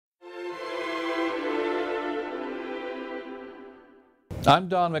I'm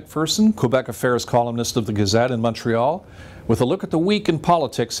Don Macpherson, Quebec Affairs columnist of the Gazette in Montreal, with a look at the week in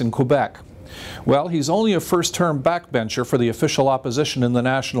politics in Quebec. Well, he's only a first-term backbencher for the official opposition in the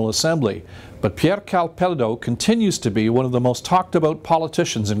National Assembly, but Pierre Karl Péladeau continues to be one of the most talked-about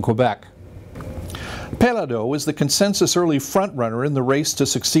politicians in Quebec. Péladeau is the consensus early frontrunner in the race to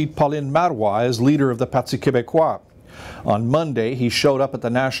succeed Pauline Marois as leader of the Parti Québécois. On Monday, he showed up at the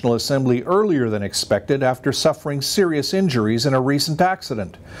National Assembly earlier than expected after suffering serious injuries in a recent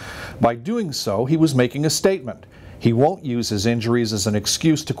accident. By doing so, he was making a statement. He won't use his injuries as an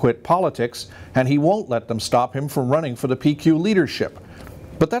excuse to quit politics, and he won't let them stop him from running for the PQ leadership.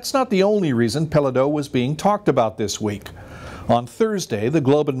 But that's not the only reason Péladeau was being talked about this week. On Thursday, the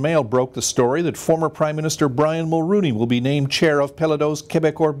Globe and Mail broke the story that former Prime Minister Brian Mulroney will be named chair of Péladeau's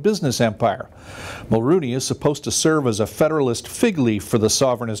Québécois business empire. Mulroney is supposed to serve as a federalist fig leaf for the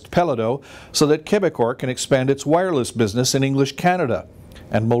sovereignist Péladeau so that Québécois can expand its wireless business in English Canada.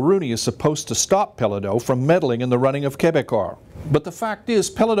 And Mulroney is supposed to stop Péladeau from meddling in the running of Québécois. But the fact is,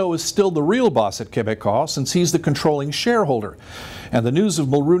 Péladeau is still the real boss at Québécois since he's the controlling shareholder. And the news of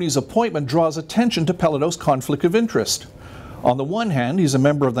Mulroney's appointment draws attention to Péladeau's conflict of interest. On the one hand, he's a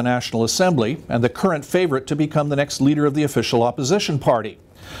member of the National Assembly and the current favorite to become the next leader of the official opposition party.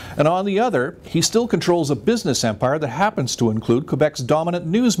 And on the other, he still controls a business empire that happens to include Quebec's dominant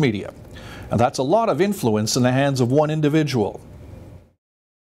news media. And that's a lot of influence in the hands of one individual.